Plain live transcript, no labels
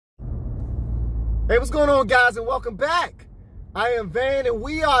Hey, what's going on, guys, and welcome back. I am Van, and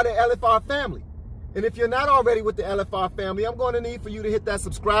we are the LFR family. And if you're not already with the LFR family, I'm going to need for you to hit that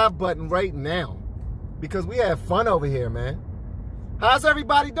subscribe button right now, because we have fun over here, man. How's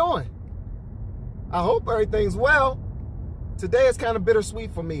everybody doing? I hope everything's well. Today is kind of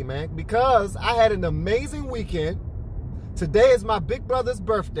bittersweet for me, man, because I had an amazing weekend. Today is my big brother's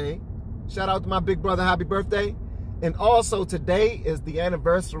birthday. Shout out to my big brother, happy birthday. And also today is the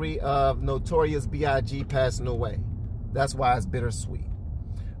anniversary of Notorious B.I.G passing away. That's why it's bittersweet.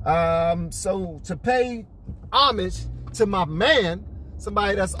 So to pay homage to my man,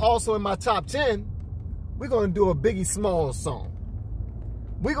 somebody that's also in my top 10, we're going to do a Biggie Smalls song.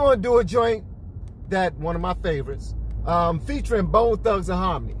 We're going to do a joint that, one of my favorites, featuring Bone Thugs and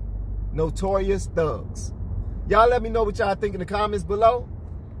Harmony, Notorious Thugs. Y'all let me know what y'all think in the comments below.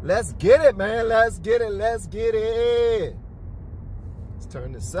 Let's get it, man. Let's get it. Let's get it. Let's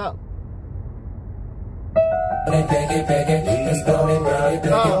turn this up.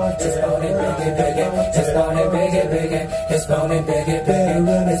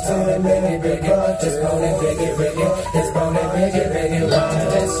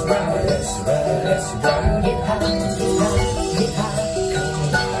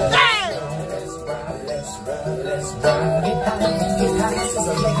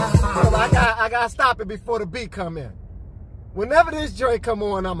 I gotta stop it before the beat come in. Whenever this joint come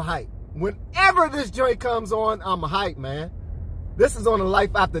on, I'm hyped. Whenever this joint comes on, I'm hyped, man. This is on the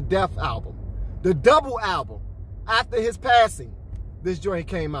Life After Death album. The double album. After his passing, this joint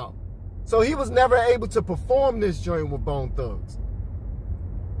came out. So he was never able to perform this joint with Bone Thugs.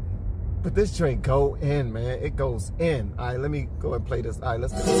 But this joint go in, man. It goes in. All right, let me go and play this. All right,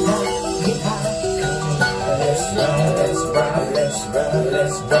 let's go. Let's run, let's run, let's run,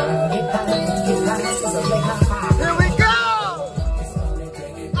 let's run. Here we go!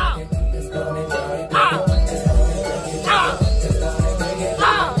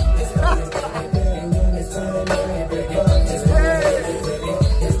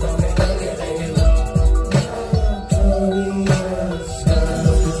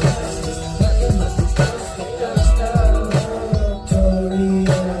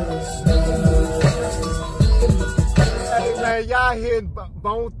 Y'all hear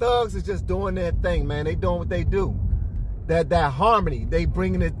Bone Thugs is just doing their thing, man. They doing what they do. That harmony, they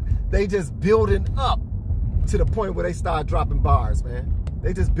bringing it, they just building up to the point where they start dropping bars, man.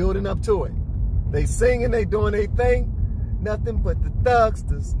 They just building up to it. They singing, they doing their thing. Nothing but the thugs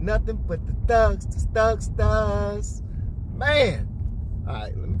does, nothing but the thugs does, thugs does. Man. All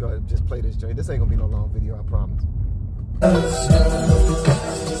right, let me go ahead and just play this joint. This ain't gonna be no long video, I promise.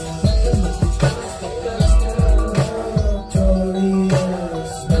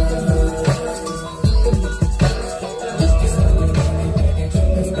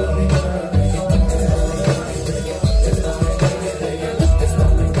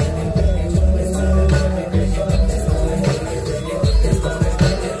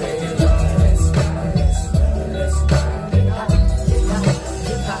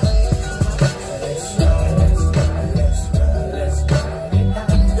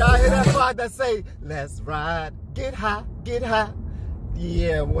 That say, let's ride, get high, get high.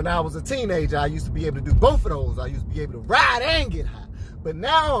 Yeah, when I was a teenager, I used to be able to do both of those. I used to be able to ride and get high. But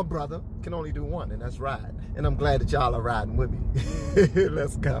now, brother, can only do one, and that's ride. And I'm glad that y'all are riding with me.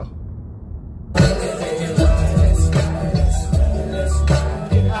 Let's go.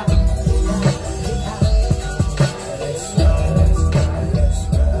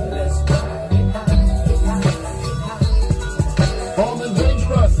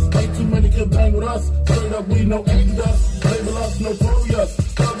 Bang with us, straight up, we no age dust. Label us notorious.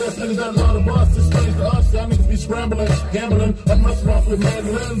 Thug ass niggas that love the bus. It's strange to us. Y'all niggas be scrambling, gambling, up restaurants with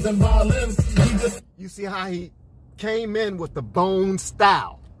mandolins and violins. You see how he came in with the Bone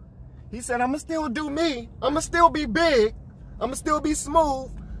style. He said, I'ma still do me. I'ma still be big. I'ma still be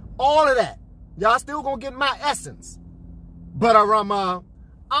smooth. All of that. Y'all still gonna get my essence. But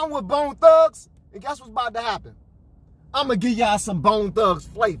I'm with Bone Thugs, and guess what's about to happen? I'ma give y'all some Bone Thugs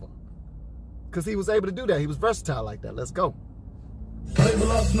flavor. Because he was able to do that. He was versatile like that. Let's go.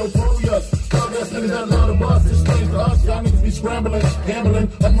 Label us notorious. Thug ass niggas that love the bus. It's strange to us. Y'all niggas be scrambling, gambling,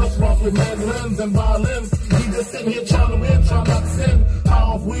 up restaurants with mandolins and violins. We just sitting here trying to win, trying not to sin. High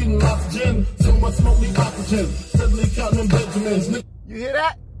off weed and oxygen. So much smoke need oxygen. Steadily counting them Benjamins. You hear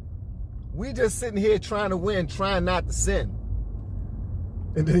that? We just sitting here trying to win, trying not to sin.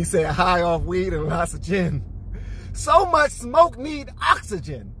 And then he said high off weed and lots of gin. So much smoke need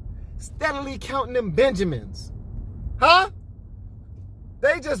oxygen. Steadily counting them Benjamins. Huh?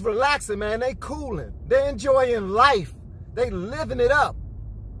 They just relaxing, man. They cooling. They enjoying life. They living it up.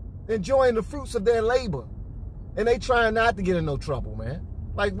 enjoying the fruits of their labor. And they trying not to get in no trouble, man.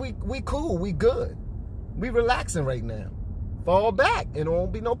 Like, we cool, we good. We relaxing right now. Fall back and there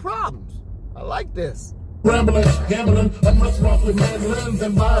won't be no problems. I like this. Rambling, gambling, I must rock with mandolins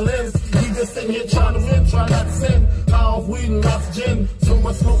and violins. We just sitting here trying to win, try not to sin. High off weed and lots of gin, so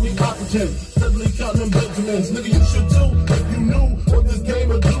much smoke need oxygen. Steadily counting them Benjamins. Nigga, you should too, if you knew what this game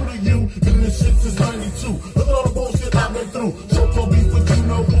would do to you. Been this shit since 92. Look at all the bullshit I've been through. So-called beef with you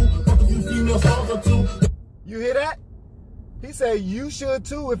know who. Fuck a few female songs or two. You hear that? He said you should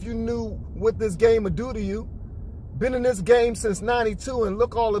too if you knew what this game would do to you. Been in this game since 92 and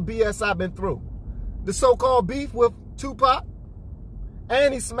look all the BS I've been through. The so-called beef with Tupac,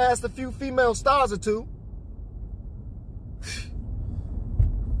 and he smashed a few female stars or two.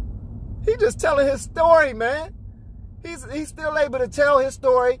 He just telling his story, man. He's still able to tell his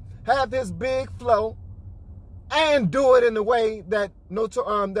story, have his big flow, and do it in the way that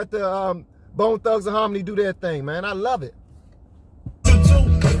the Bone Thugs and Harmony do their thing, man. I love it.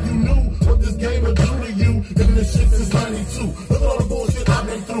 If you knew what this game would do to you, in this shit since 92. Look at all the bullshit I've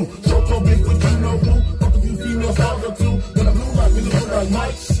been through. So-called beef with you know who. Fuck a few female songs or two. Then I blew like niggas look like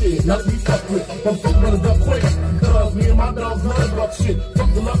Mike shit. Not to be fucked with, but fuck running up quick. Cause me and my dogs learn about shit.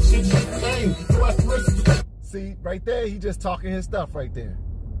 Fuck the luck shit, shit the game. No aspirations. See, right there, he just talking his stuff right there.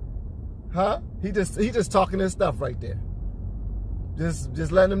 Huh? He just talking his stuff right there.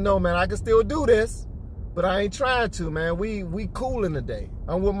 Just letting them know, man, I can still do this, but I ain't trying to, man. We coolin' today.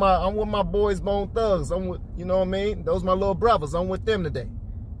 I'm with my boys, Bone Thugs. I'm with, you know what I mean? Those my little brothers. I'm with them today.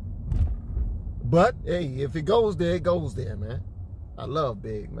 But hey, if it goes there, it goes there, man. I love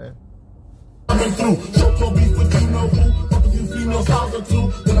Big, man. I've been through, so-called beef with you know who. Fuck a few female songs or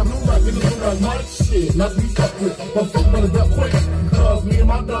two. Then I blew like niggas look like Mike shit. Not to be fucked with, but fuck running up quick. Cause me and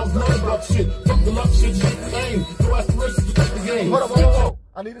my dogs learn about shit. Fuck the luck shit, shit the game. No aspirations to take the game. Hold on.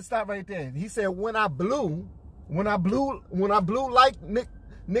 I need to stop right there. He said when I blew like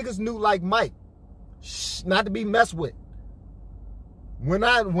niggas knew like Mike. Shh, not to be messed with. When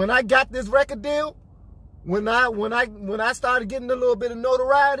I got this record deal, when I started getting a little bit of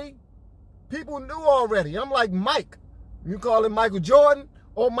notoriety, people knew already. I'm like Mike. You call him Michael Jordan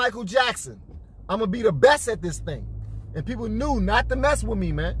or Michael Jackson. I'm gonna be the best at this thing. And people knew not to mess with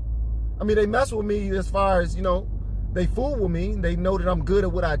me, man. I mean, they mess with me as far as, you know, they fool with me. They know that I'm good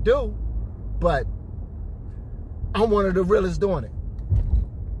at what I do. But I'm one of the realest doing it.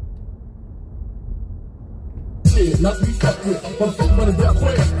 Shit, not to be fucked with, but fuck running up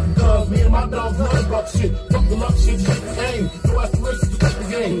quick. Cause me and my dogs learn about shit. Fuck the luck shit, shit the aim. No aspirations to take the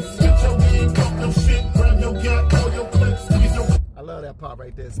game. Spit your game, talk your shit, grab your gat, call your clip, squeeze your... I love that part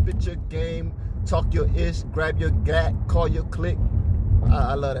right there. Spit your game, talk your ish, grab your gat, call your click.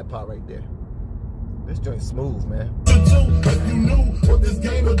 I love that part right there. This joint's smooth, man. If you knew what this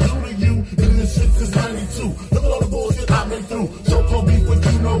game would do to you, in this shit since 92. Look at all the bullshit I've been through. So-called beef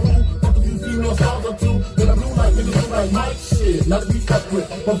with you know who. Fuck a few female songs or two. Then I blew like niggas look like Mike shit. Not to be fucked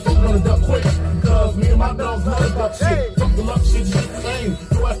with, but fuck running up quick. Cause me and my dogs learn about shit. Fuck the luck shit, shit the aim.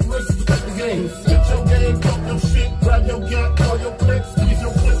 No aspirations to take the game. Spit your game, talk your shit, grab your gat, call your click, squeeze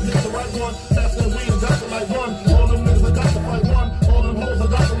your clip, hit the right one. That's when we got to like one. All them niggas I got to fight one. All them hoes I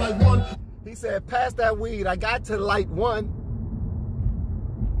got to like one. He said, pass that weed, I got to light one.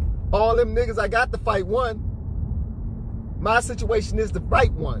 All them niggas, I got to fight one. My situation is the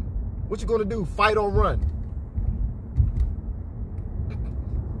right one. What you gonna do, fight or run?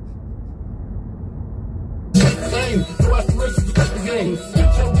 No aspirations to take the game.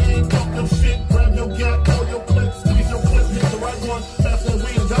 Spit your game, talk your shit, grab your gat, call your clip, squeeze your clip, hit the right one. Pass that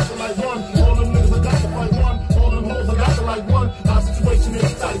weed, I got to like one. All them niggas, I got to fight one. All them hoes, I got to like one. Our situation is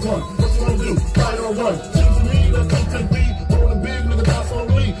a tight one. What you gonna do, fight or run? Seems to me that don't take me. Rolling big, nigga, that's on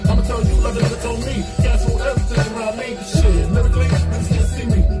me. I'ma tell you like a nigga told me. Cash on everything around me. Shit, lyrically, niggas can't see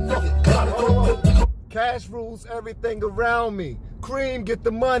me. Fuck it, got it, go. Cash rules everything around me. Cream, get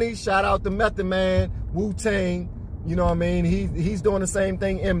the money. Shout out to Method Man, Wu-Tang. You know what I mean? He's doing the same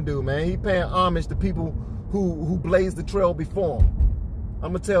thing M do, man. He paying homage to people who blazed the trail before him.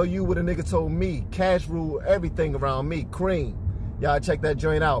 I'm gonna tell you what a nigga told me. Cash rule everything around me. Cream. Y'all check that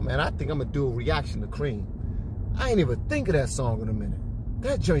joint out, man. I think I'm gonna do a reaction to Cream. I ain't even think of that song in a minute.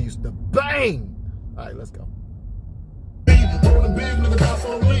 That joint used to bang. All right, let's go. Rolling big, nigga, that's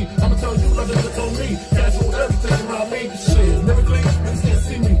on me. I'ma tell you like a nigga told me. Cash on everything around me. Shit, lyrically, niggas can't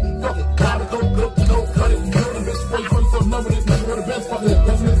see me. Fuck it, gotta go, cut it. You know the bitch spray from some number this nigga with the best fuck it.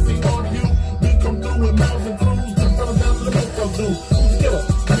 Doesn't see all of you. We come through with miles and crews. Then fellas down to the most come through. Who's the killer?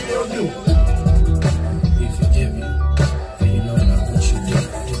 Me or you? We forgive you, for you know not what you did.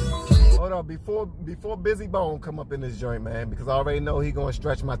 Hold on, before Busy Bone come up in this joint, man, because I already know he gonna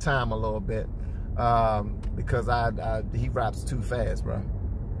stretch my time a little bit, because he raps too fast, bro.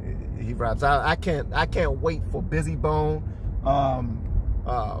 He raps. I can't wait for Busy Bone,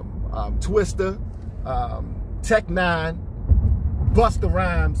 Twister, Tech 9, Busta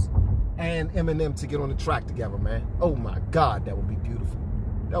Rhymes, and Eminem to get on the track together, man. Oh my God, that would be beautiful.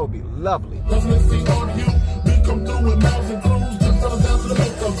 That would be lovely. Let's see on you. We come through with mouths and crews. Just fellas down to the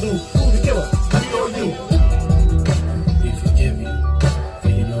makeup do. Who the killer? Me or you? We forgive you for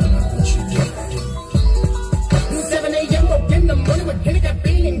you know not what you do. 7 a.m. woke in the morning with Henny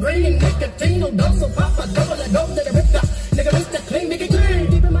caffeine and green and nicotine. No dose, so pop a double and go to the rip up. Nigga, Mr. Clean, nigga, clean.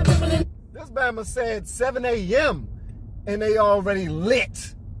 Deep in my trouble in. This Bama said 7 a.m. and they already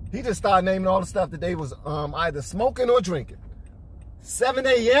lit. He just started naming all the stuff that they was either smoking or drinking. 7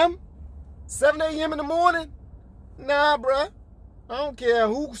 a.m.? 7 a.m. in the morning? Nah, bruh. I don't care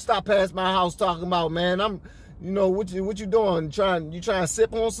who stopped past my house talking about, man. You know, what you doing? You trying to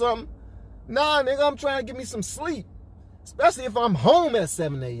sip on something? Nah, nigga, I'm trying to get me some sleep. Especially if I'm home at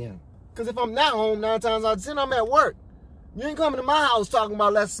 7 a.m. Because if I'm not home 9 times out of 10, I'm at work. You ain't coming to my house talking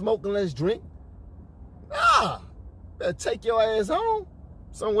about let's smoke and let's drink. Nah. Better take your ass home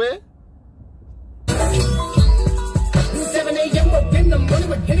somewhere. 7 a.m. woke in the morning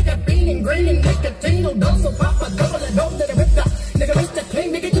with Henny caffeine and green and nicotine. No dose, so pop a double and go to the rip up. Nigga, Mr.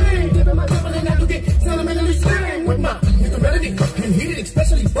 Clean, nigga, clean. Deep in my trouble and I do get sentimentally strained with my nigga melody and heated,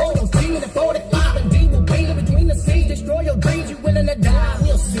 especially for those team in the 45 and D will paint in between the scenes. Destroy your dreams, you willing to die.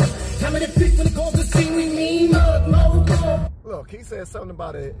 We'll see. Time of the fix when it calls to see we mean mug, more. Look, he said something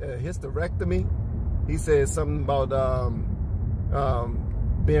about a hysterectomy. He said something about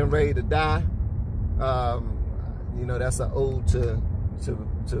being ready to die. You know, that's an ode to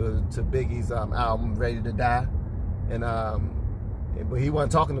Biggie's album, Ready to Die. And but he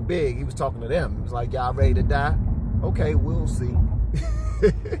wasn't talking to Big, he was talking to them. He was like, y'all ready to die? Okay, we'll see.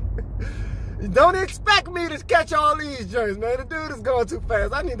 Don't expect me to catch all these joints, man. The dude is going too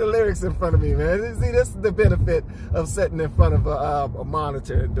fast. I need the lyrics in front of me, man. See, this is the benefit of sitting in front of a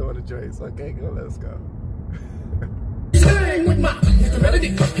monitor and doing the joints. Okay, let's go. With my melody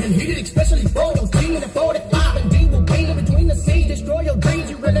and heated, especially for those team in the 45 and D will paint in between the scenes. Destroy your dreams,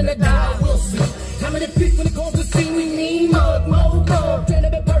 you willing to die. We'll see. Time of the fix when it calls to see we need mug, more. Trying to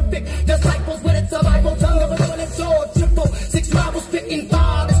be perfect, disciples with a survival tongue of a double and sword. Triple 6 rivals spitting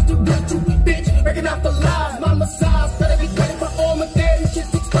fire. This too good to bitch, breaking out the lies. My massage better be ready for all my damn shit.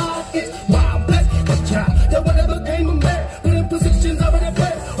 6'5" it's wild, bless the child. That whatever came of man, put in positions over the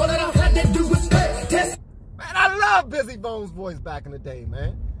bed. All that I had to do was stay, test. I love Busy Bone's voice back in the day,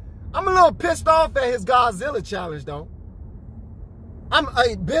 man. I'm a little pissed off at his Godzilla challenge, though.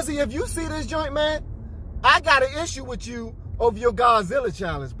 Hey, Busy, if you see this joint, man, I got an issue with you over your Godzilla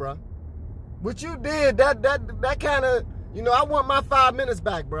challenge, bro. What you did, that kind of, you know, I want my 5 minutes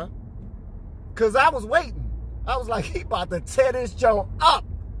back, bro. Because I was waiting. I was like, he about to tear this joint up.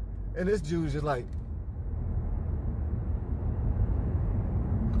 And this dude's just like,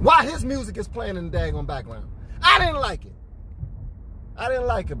 while his music is playing in the daggone background. I didn't like it. I didn't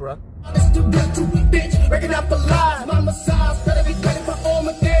like it, bro. It's too good to bitch, breaking out the lies. My massage better be ready for all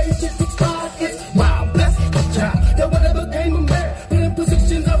my damn shit. 6'5" it's wild, bless the child. That whatever came of man, put in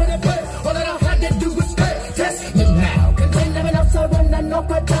positions over the bed. All that I had to do was stay, test me now. Contain never enough, so run and no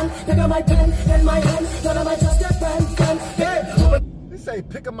pretend. Pick up my pen and my hand, none of my trusted friend. Hey, they say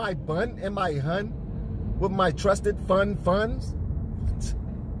pick up my bun and my hun with my trusted funds.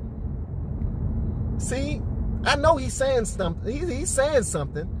 See? I know he's saying something. He's saying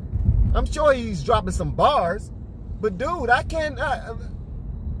something. I'm sure he's dropping some bars. But dude, I can't. I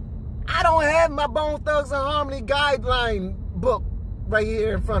don't have my Bone Thugs and Harmony guideline book right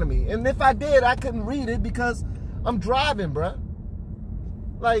here in front of me. And if I did, I couldn't read it because I'm driving, bruh.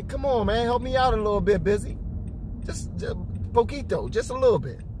 Like, come on, man. Help me out a little bit, Busy. Just poquito, just a little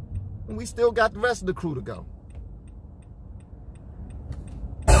bit. And we still got the rest of the crew to go.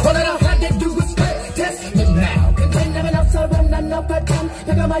 All that I had to do was stay, test me now. Contain never enough, so run and no pretend.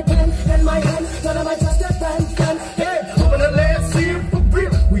 Pick up my pen and my hand, none of my trusted friend. Hey, open the last year for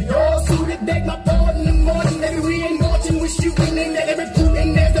real. We all suited, beg my pardon in the morning. Maybe we ain't marching, we shooting in there. Every food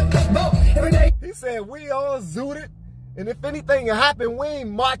in there's a football every day. He said we all zooted, and if anything happened, we ain't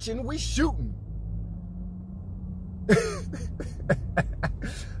marching, we shooting.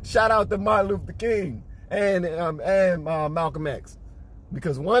 Shout out to Martin Luther King and Malcolm X.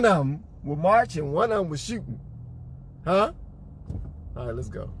 Because one of them was marching, one of them was shooting. Huh? All right, let's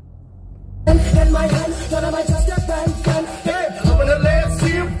go. And my hand, none of my trusted friend. Hey, open the last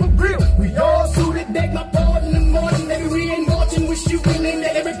year for real. We all suited, beg my pardon in the morning. Maybe we ain't marching, we shooting in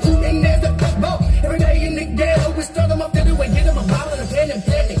there. Every food in there's a football every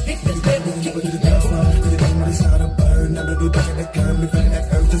hit the devil, kick it to the dance floor. To the dome, it's not a burn. I'm the back of the gun. We feeling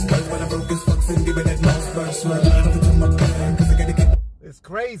that earth just burns when I broke his fucks and giving that mouse burst. Swear, I'm to my gun, cause I gotta get. It's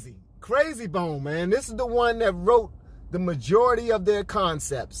crazy. Crazy Bone, man. This is the one that wrote the majority of their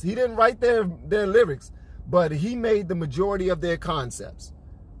concepts. He didn't write their lyrics, but he made the majority of their concepts.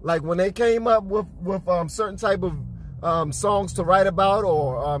 Like when they came up with certain type of songs to write about,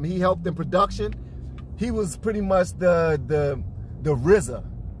 or he helped in production, he was pretty much the RZA.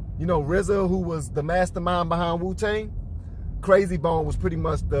 You know, RZA, who was the mastermind behind Wu-Tang. Crazy Bone was pretty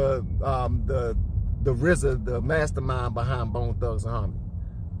much the RZA, the mastermind behind Bone Thugs and Harmony.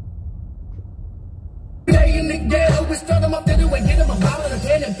 Day in the ghetto, we start them up to do and get them a ball and a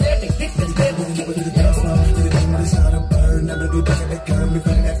pen and play to hit the devil, kick it to the dance floor. To the dome, it's not a burn. I'm the back of the gun. We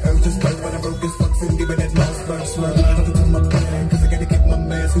feeling that earth just burns when I broke his fucks and giving that mouse burst. Swear, I'm to my gun, cause I gotta get my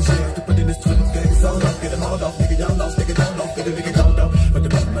mask and shit to put in this 12 gang. So off, get them all off, nigga, y'all lost, nigga, y'all lost, get a nigga called off. But the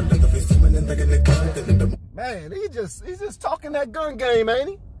bottom of the face, swimming and thinking the gun. Man, he's just talking that gun game, ain't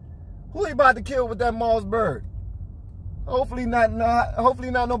he? Who he about to kill with that Moss bird? Hopefully not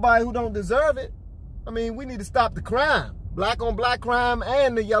nobody who don't deserve it. I mean, we need to stop the crime. Black on black crime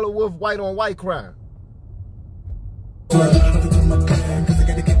and the yellow wolf white on white crime.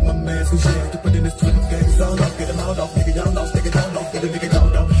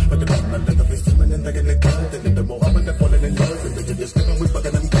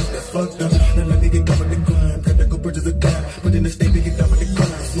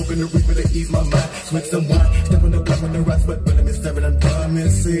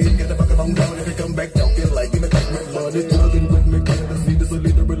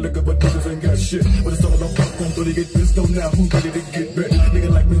 But it's all about popcorn, so they get pissed on now. Who's ready to get back? Nigga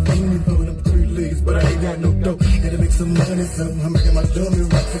like me, phony, throwing them 3 legs, but I ain't got no dough. Gotta make some money, so I'm making my dummy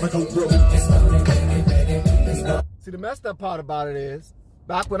rocks if I go broke. See, the messed up part about it is,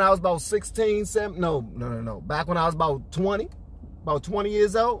 back when I was about 16, 17, no. Back when I was about 20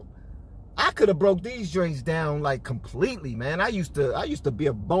 years old, I could have broke these joints down like completely, man. I used to be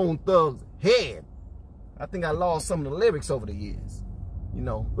a Bone Thug's head. I think I lost some of the lyrics over the years. You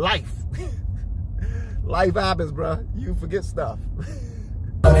know, life. Life happens, bruh. You forget stuff.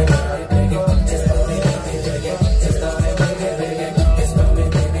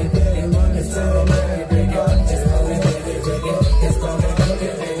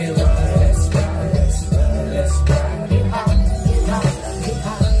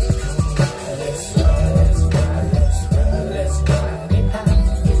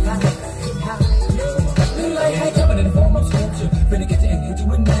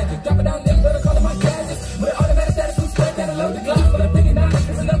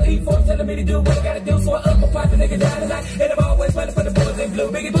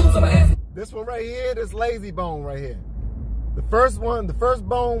 This one right here, this Lazy Bone right here. The first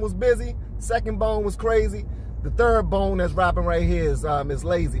bone was busy. Second bone was crazy. The third bone that's rapping right here is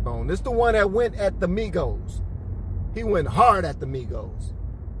Lazy Bone. This is the one that went at the Migos. He went hard at the Migos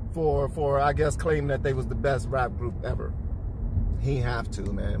for I guess claiming that they was the best rap group ever. He ain't have to,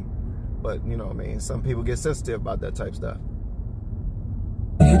 man. But you know what I mean, some people get sensitive about that type stuff.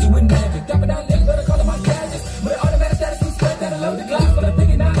 Hit you with magic, drop it down, nigga, better call it my gadgets. But automatic status is spread that I load the glass, but I'm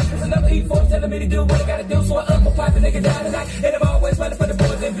thinking now it's another E4 telling me to do what I gotta do, so I up my pipe and nigga down tonight. And I'm always running for the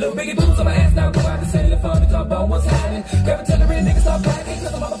boys in blue. Biggie boots on my ass now, go out to cellular phone to talk about what's happening. Grab a television, niggas start packing,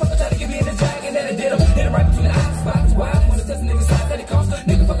 cause the motherfucker try to get me in the dragon, and I did him. Hit him right between the eyes, spots wide. Wanna test a nigga's size that it costs.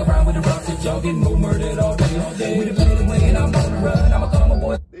 Nigga fuck around with the rock shit, y'all getting more murdered all day. We done played the way and I'm on the run, I'ma call my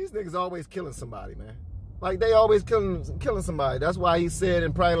boys. These niggas always killing somebody, man. Like, they always killing somebody. That's why he said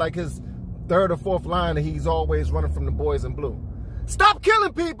in probably like his 3rd or 4th line that he's always running from the boys in blue. Stop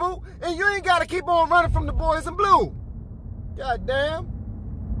killing people, and you ain't got to keep on running from the boys in blue. God damn.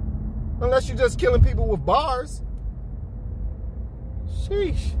 Unless you're just killing people with bars.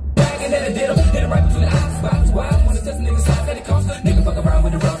 Sheesh. And then I did him, hit him right between the eyes, spots wide. Wanna test a nigga's size that it costs. Nigga fuck around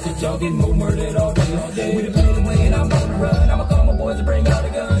with the rock shit, y'all getting more murdered all day. We done played the way and I'm on the run. I'ma call my boys to bring out the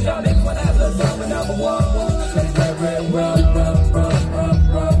guns. Y'all niggas wanna have the fun with number one. Let it red, red, run, run, run,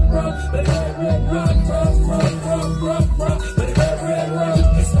 run, run, run. Let it red, red, run, run, run, run, run, run. Let it red, red, run.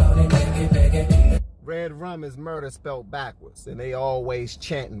 It's all they make it. Red rum is murder spelled backwards, and they always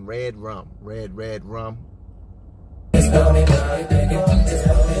chanting red rum, red, red rum.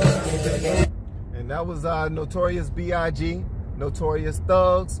 And that was Notorious B.I.G, Notorious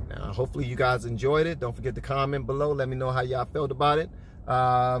Thugs. Now, hopefully you guys enjoyed it. Don't forget to comment below. Let me know how y'all felt about it.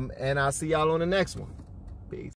 And I'll see y'all on the next one. Peace.